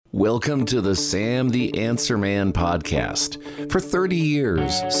Welcome to the Sam the Answer Man podcast. For 30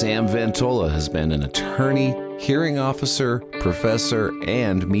 years, Sam Ventola has been an attorney, hearing officer, professor,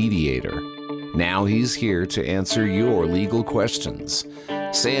 and mediator. Now he's here to answer your legal questions.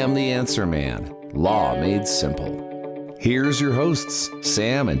 Sam the Answer Man, law made simple. Here's your hosts,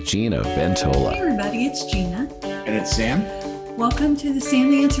 Sam and Gina Ventola. Hey everybody, it's Gina. And it's Sam. Welcome to the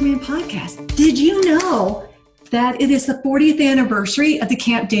Sam the Answer Man podcast. Did you know that it is the 40th anniversary of the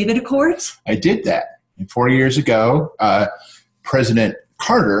Camp David Accords? I did that. And 4 years ago, President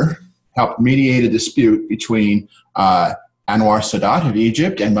Carter helped mediate a dispute between Anwar Sadat of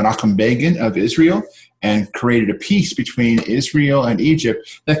Egypt and Menachem Begin of Israel, and created a peace between Israel and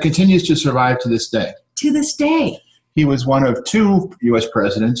Egypt that continues to survive to this day. To this day. He was one of two U.S.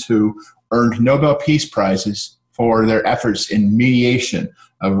 presidents who earned Nobel Peace Prizes for their efforts in mediation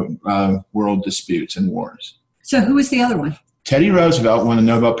of world disputes and wars. So who was the other one? Teddy Roosevelt won the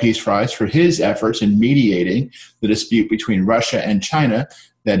Nobel Peace Prize for his efforts in mediating the dispute between Russia and China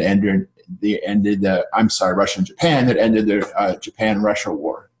that Russia and Japan that ended the Japan-Russia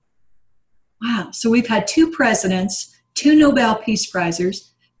war. Wow. So we've had two presidents, two Nobel Peace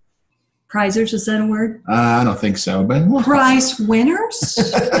Prizes. Prizers, is that a word? I don't think so, but prize winners?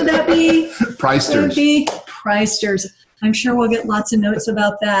 Would that be? Pricers. Would be Pricers. I'm sure we'll get lots of notes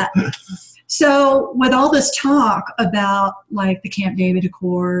about that. So with all this talk about like the Camp David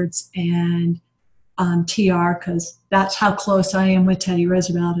Accords and TR, because that's how close I am with Teddy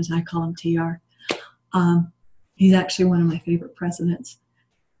Roosevelt, as I call him TR. He's actually one of my favorite presidents.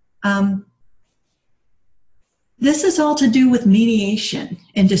 This is all to do with mediation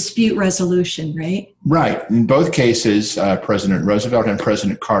and dispute resolution, right? Right. In both cases, President Roosevelt and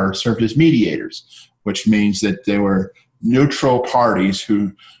President Carter served as mediators, which means that they were neutral parties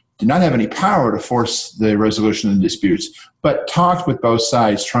who did not have any power to force the resolution of the disputes, but talked with both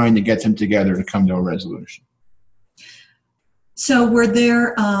sides, trying to get them together to come to a resolution. So are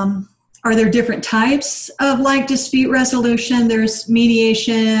there different types of like dispute resolution? There's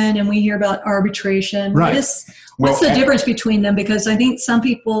mediation and we hear about arbitration. Right. What's the difference between them? Because I think some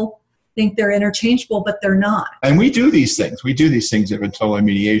people think they're interchangeable, but they're not. And we do these things. We do these things at Ventola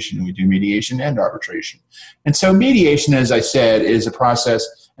Mediation. We do mediation and arbitration. And so mediation, as I said, is a process.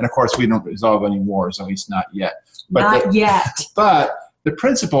 And of course, we don't resolve any wars, at least not yet. Not yet. But the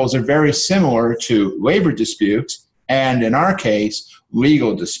principles are very similar to labor disputes and, in our case,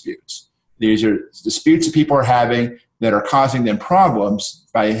 legal disputes. These are disputes that people are having that are causing them problems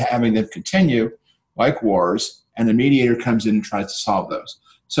by having them continue, like wars, and the mediator comes in and tries to solve those.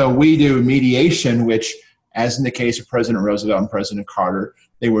 So we do mediation, which, as in the case of President Roosevelt and President Carter,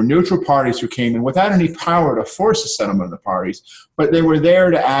 they were neutral parties who came in without any power to force a settlement of the parties, but they were there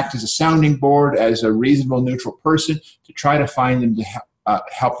to act as a sounding board, as a reasonable neutral person, to try to find them, to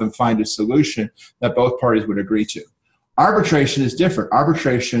help them find a solution that both parties would agree to. Arbitration is different.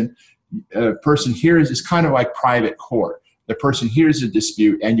 Arbitration, a person hears, is kind of like private court. The person hears a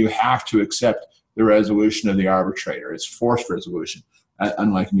dispute, and you have to accept the resolution of the arbitrator. It's forced resolution.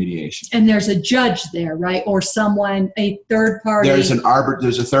 Unlike mediation. And there's a judge there, right? Or someone, a third party. There's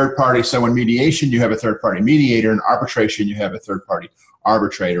a third party. So in mediation, you have a third party mediator. In arbitration, you have a third party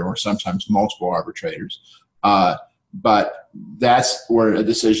arbitrator, or sometimes multiple arbitrators. But that's where a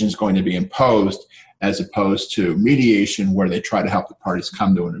decision is going to be imposed, as opposed to mediation, where they try to help the parties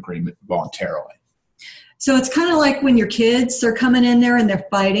come to an agreement voluntarily. So it's kind of like when your kids are coming in there and they're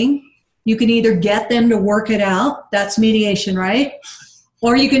fighting. You can either get them to work it out. That's mediation, right?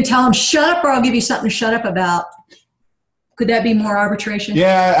 Or you can tell them, shut up, or I'll give you something to shut up about. Could that be more arbitration?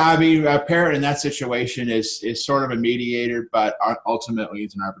 Yeah, I mean, a parent in that situation is sort of a mediator, but ultimately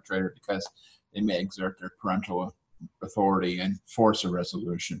is an arbitrator, because they may exert their parental authority and force a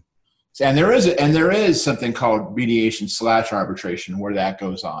resolution. And there is something called mediation/arbitration where that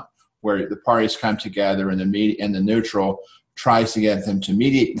goes on, where the parties come together and the neutral tries to get them to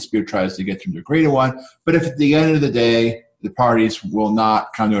mediate the dispute, tries to get them to agree to one. But if at the end of the day, the parties will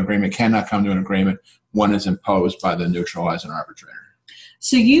not come to an agreement, cannot come to an agreement, one is imposed by the neutral as an arbitrator.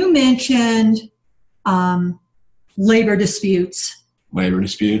 So you mentioned labor disputes. Labor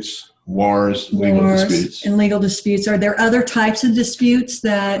disputes, wars, legal disputes. And legal disputes. Are there other types of disputes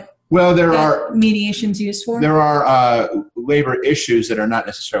that mediation's used for? There are labor issues that are not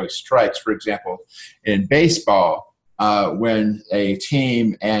necessarily strikes. For example, in baseball, when a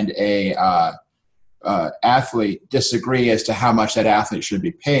team and a athlete disagree as to how much that athlete should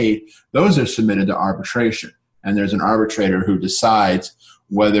be paid, those are submitted to arbitration. And there's an arbitrator who decides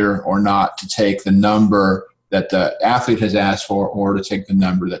whether or not to take the number that the athlete has asked for, or to take the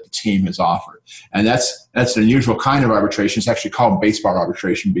number that the team has offered. And that's an unusual kind of arbitration. It's actually called baseball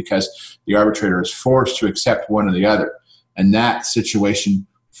arbitration because the arbitrator is forced to accept one or the other. And that situation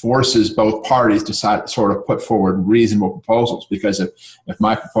forces both parties to sort of put forward reasonable proposals, because if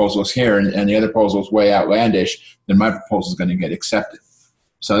my proposal is here and the other proposal is way outlandish, then my proposal is going to get accepted.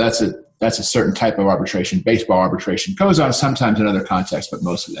 So that's a certain type of arbitration. Baseball arbitration goes on sometimes in other contexts, but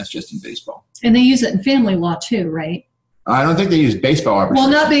mostly that's just in baseball. And they use it in family law too, right? I don't think they use baseball arbitration.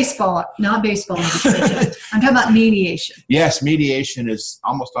 Well, not baseball arbitration. I'm talking about mediation. Yes, mediation is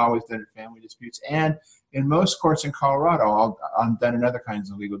almost always done in family disputes. And in most courts in Colorado, I've done in other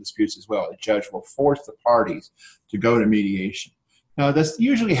kinds of legal disputes as well. A judge will force the parties to go to mediation. Now, this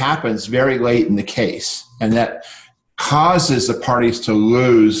usually happens very late in the case, and that causes the parties to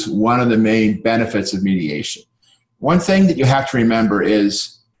lose one of the main benefits of mediation. One thing that you have to remember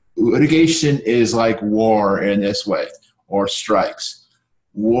is litigation is like war in this way, or strikes.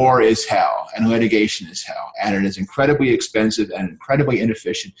 War is hell, and litigation is hell, and it is incredibly expensive and incredibly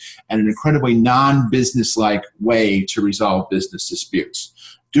inefficient and an incredibly non-business-like way to resolve business disputes.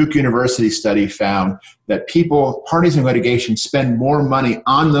 Duke University study found that parties in litigation spend more money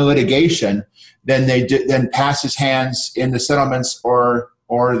on the litigation than passes hands in the settlements or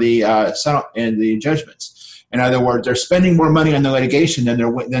the judgments. In other words, they're spending more money on the litigation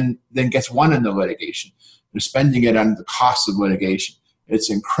than gets won in the litigation. They're spending it on the cost of litigation. It's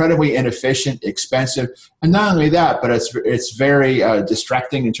incredibly inefficient, expensive, and not only that, but it's very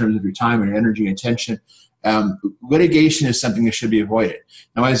distracting in terms of your time and energy and attention. Litigation is something that should be avoided.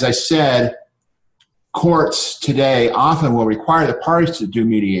 Now, as I said, courts today often will require the parties to do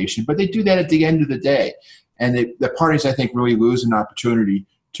mediation, but they do that at the end of the day. And the parties, I think, really lose an opportunity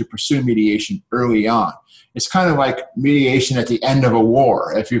to pursue mediation early on. It's kind of like mediation at the end of a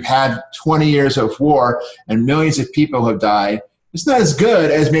war. If you've had 20 years of war and millions of people have died, it's not as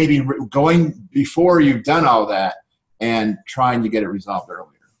good as maybe going before you've done all that and trying to get it resolved earlier.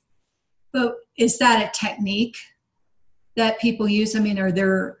 But is that a technique that people use? I mean, are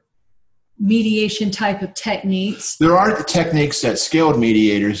there mediation type of techniques? There are techniques that skilled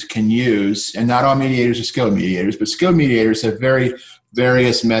mediators can use, and not all mediators are skilled mediators, but skilled mediators have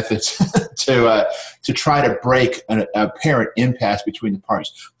various methods to try to break an apparent impasse between the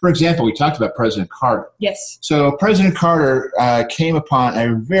parties. For example, we talked about President Carter. Yes. So President Carter came upon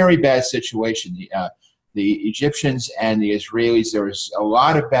a very bad situation. The Egyptians and the Israelis, there was a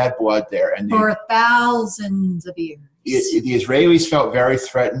lot of bad blood there. And for thousands of years. The Israelis felt very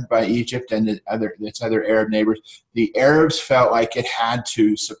threatened by Egypt and its other Arab neighbors. The Arabs felt like it had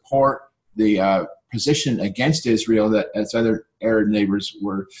to support the position against Israel that its other Arab neighbors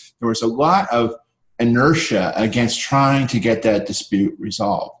were. There was a lot of inertia against trying to get that dispute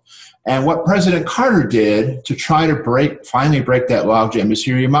resolved. And what President Carter did to try to finally break that logjam is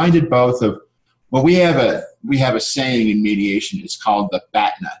he reminded both of, well, we have a saying in mediation. It's called the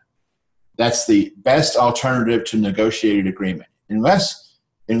BATNA. That's the best alternative to negotiated agreement. Unless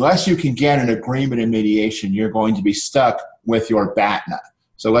you can get an agreement in mediation, you're going to be stuck with your BATNA.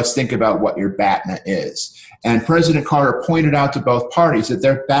 So let's think about what your BATNA is. And President Carter pointed out to both parties that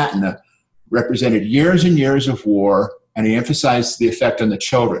their BATNA represented years and years of war, and he emphasized the effect on the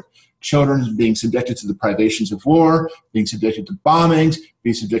children. Children being subjected to the privations of war, being subjected to bombings,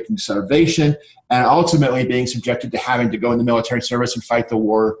 being subjected to starvation, and ultimately being subjected to having to go in the military service and fight the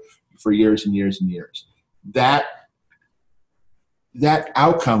war for years and years and years. That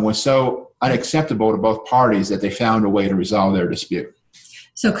outcome was so unacceptable to both parties that they found a way to resolve their dispute.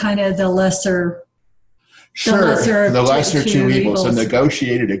 So kind of the lesser two evils. A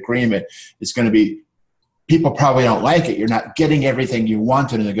negotiated agreement is going to be, people probably don't like it. You're not getting everything you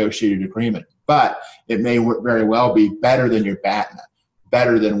want in a negotiated agreement, but it may very well be better than your BATNA,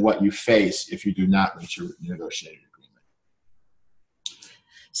 better than what you face if you do not reach a negotiated agreement.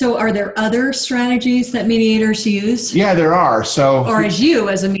 So are there other strategies that mediators use? Yeah, there are. Or as you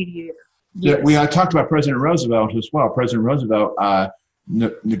as a mediator? Yes. We talked about President Roosevelt as well. President Roosevelt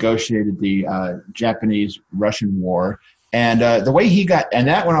negotiated the Japanese-Russian War. And the way he got, and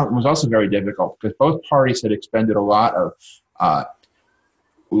that one was also very difficult because both parties had expended a lot of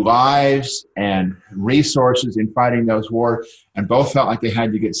lives and resources in fighting those wars, and both felt like they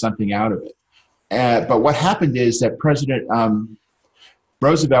had to get something out of it. But what happened is that President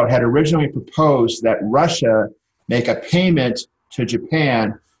Roosevelt had originally proposed that Russia make a payment to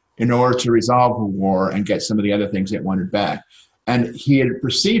Japan in order to resolve the war and get some of the other things it wanted back. And he had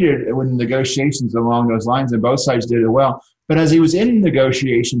proceeded with negotiations along those lines, and both sides did it well. But as he was in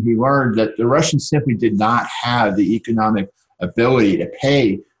negotiation, he learned that the Russians simply did not have the economic ability to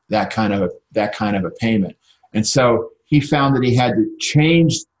pay that kind of a payment. And so he found that he had to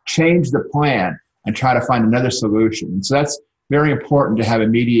change the plan and try to find another solution. And so that's very important to have a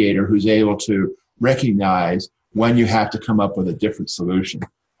mediator who's able to recognize when you have to come up with a different solution.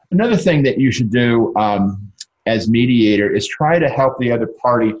 Another thing that you should do as mediator is try to help the other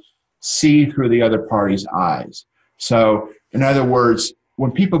party see through the other party's eyes. So in other words,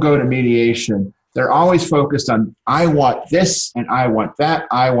 when people go to mediation, they're always focused on, I want this and I want that,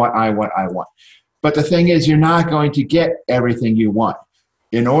 I want. But the thing is, you're not going to get everything you want.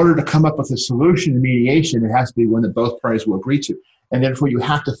 In order to come up with a solution in mediation, it has to be one that both parties will agree to. And therefore, you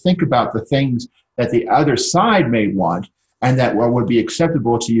have to think about the things that the other side may want and that would be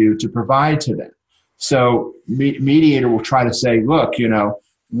acceptable to you to provide to them. So mediator will try to say, look,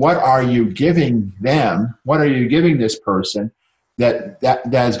 what are you giving them? What are you giving this person that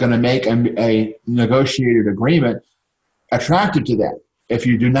is going to make a negotiated agreement attractive to them? If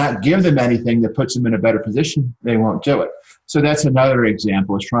you do not give them anything that puts them in a better position, they won't do it. So that's another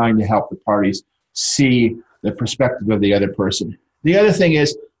example, is trying to help the parties see the perspective of the other person. The other thing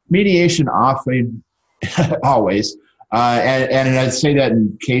is mediation often, always, and I'd say that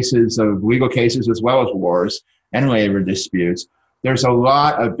in cases of legal cases as well as wars and labor disputes, there's a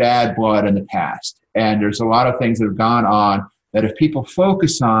lot of bad blood in the past. And there's a lot of things that have gone on that if people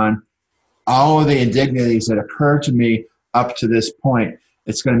focus on all of the indignities that occurred to me up to this point,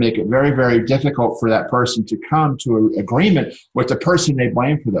 it's going to make it very, very difficult for that person to come to an agreement with the person they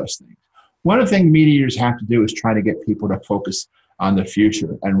blame for those things. One of the things mediators have to do is try to get people to focus on the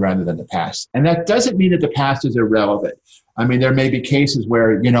future and rather than the past. And that doesn't mean that the past is irrelevant. I mean, there may be cases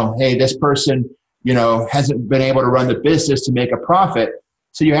where, hey, this person, hasn't been able to run the business to make a profit.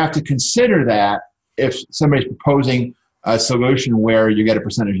 So you have to consider that if somebody's proposing a solution where you get a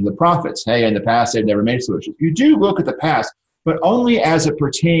percentage of the profits. Hey, in the past, they've never made solutions. You do look at the past, but only as it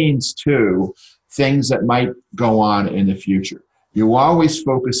pertains to things that might go on in the future. You always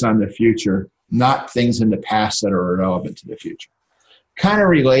focus on the future, not things in the past that are irrelevant to the future. Kind of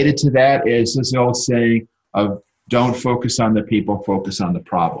related to that is this old saying of don't focus on the people, focus on the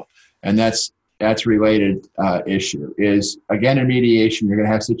problem. And that's related issue is, again, in mediation, you're going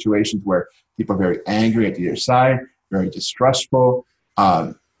to have situations where people are very angry at either side, very distrustful,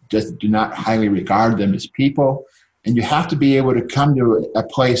 just do not highly regard them as people. And you have to be able to come to a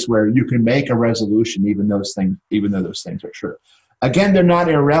place where you can make a resolution, even though those things are true. Again, they're not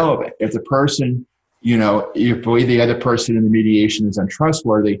irrelevant. If the person, you believe the other person in the mediation is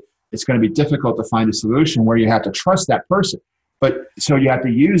untrustworthy, it's going to be difficult to find a solution where you have to trust that person. But so you have to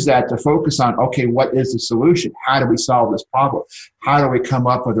use that to focus on, okay, what is the solution? How do we solve this problem? How do we come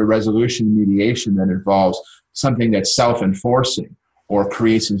up with a resolution in mediation that involves something that's self-enforcing or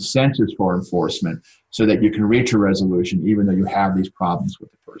creates incentives for enforcement so that you can reach a resolution even though you have these problems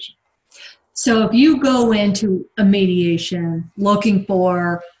with the person? So if you go into a mediation looking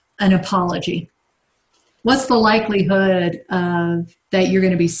for an apology, what's the likelihood of that you're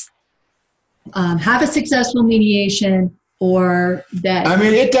going to be have a successful mediation? Or that? I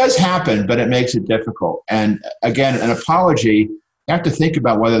mean, it does happen, but it makes it difficult. And again, an apology, you have to think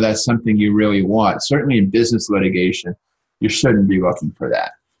about whether that's something you really want. Certainly in business litigation, you shouldn't be looking for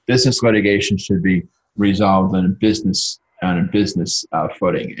that. Business litigation should be resolved on a business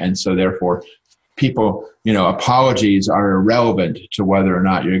footing. And so therefore, people, apologies are irrelevant to whether or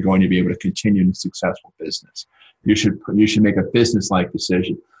not you're going to be able to continue in a successful business. You should make a business-like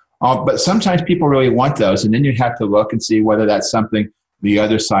decision. But sometimes people really want those, and then you have to look and see whether that's something the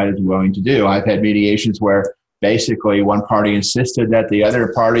other side is willing to do. I've had mediations where basically one party insisted that the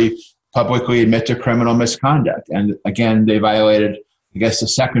other party publicly admit to criminal misconduct. And again, they violated, I guess, the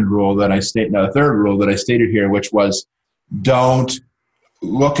third rule that I stated here, which was don't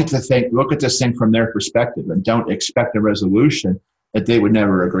look at this thing from their perspective and don't expect a resolution that they would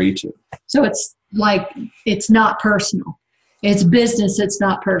never agree to. So it's like, it's not personal. It's business, it's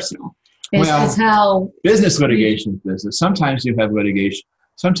not personal. It's how business litigation is business. Sometimes you have litigation.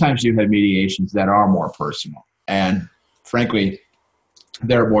 Sometimes you have mediations that are more personal. And frankly,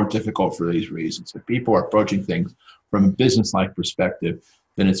 they're more difficult for these reasons. If people are approaching things from a business-like perspective,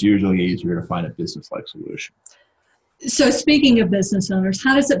 then it's usually easier to find a business-like solution. So speaking of business owners,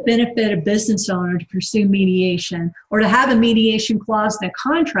 how does it benefit a business owner to pursue mediation or to have a mediation clause in a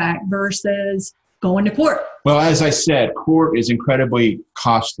contract versus going to court? Well, as I said, court is incredibly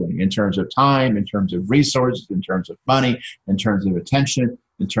costly in terms of time, in terms of resources, in terms of money, in terms of attention,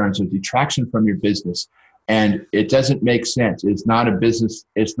 in terms of detraction from your business. And it doesn't make sense. It's not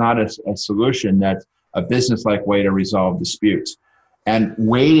a solution that's a business-like way to resolve disputes. And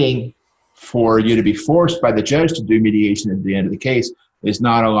waiting for you to be forced by the judge to do mediation at the end of the case is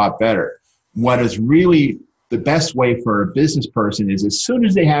not a lot better. What is really the best way for a business person is as soon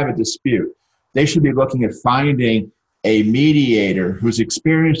as they have a dispute, they should be looking at finding a mediator who's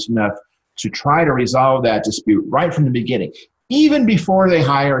experienced enough to try to resolve that dispute right from the beginning, even before they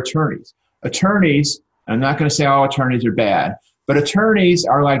hire attorneys. Attorneys, I'm not going to say all attorneys are bad, but attorneys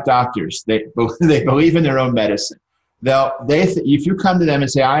are like doctors. They believe in their own medicine. If you come to them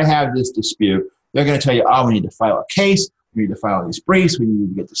and say, I have this dispute, they're going to tell you, oh, we need to file a case, we need to file these briefs, we need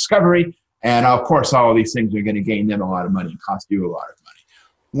to get discovery, and of course all of these things are going to gain them a lot of money and cost you a lot of money.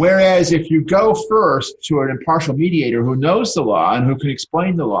 Whereas if you go first to an impartial mediator who knows the law and who can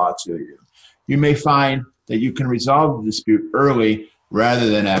explain the law to you, you may find that you can resolve the dispute early rather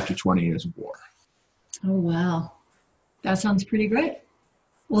than after 20 years of war. Oh, wow. That sounds pretty great.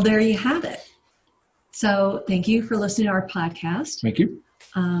 Well, there you have it. So thank you for listening to our podcast. Thank you.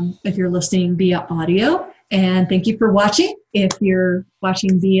 If you're listening via audio, and thank you for watching if you're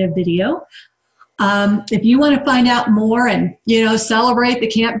watching via video. If you want to find out more and, celebrate the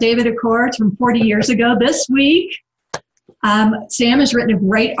Camp David Accords from 40 years ago this week, Sam has written a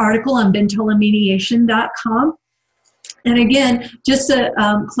great article on VentolaMediation.com. And again, just to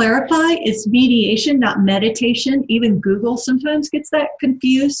clarify, it's mediation, not meditation. Even Google sometimes gets that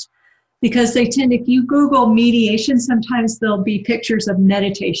confused because if you Google mediation, sometimes there'll be pictures of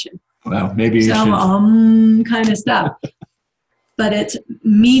meditation. Well, maybe you should. Kind of stuff. But it's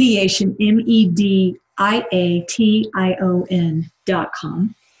mediation,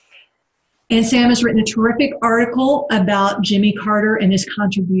 mediation.com. And Sam has written a terrific article about Jimmy Carter and his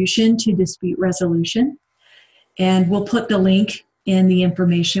contribution to dispute resolution. And we'll put the link in the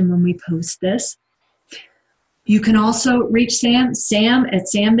information when we post this. You can also reach Sam at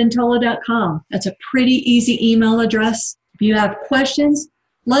samventola.com. That's a pretty easy email address. If you have questions,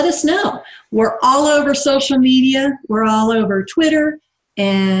 let us know. We're all over social media. We're all over Twitter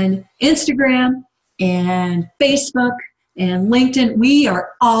and Instagram and Facebook and LinkedIn. We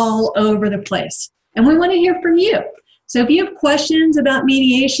are all over the place. And we want to hear from you. So if you have questions about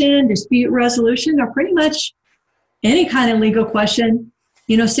mediation, dispute resolution, or pretty much any kind of legal question,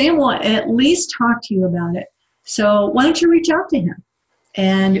 Sam will at least talk to you about it. So why don't you reach out to him?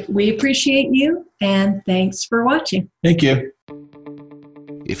 And we appreciate you, and thanks for watching. Thank you.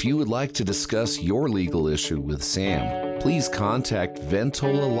 If you would like to discuss your legal issue with Sam, please contact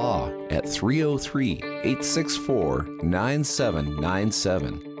Ventola Law at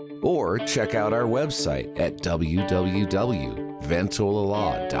 303-864-9797 or check out our website at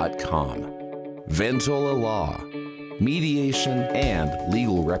www.ventolalaw.com. Ventola Law, mediation and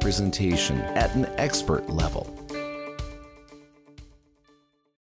legal representation at an expert level.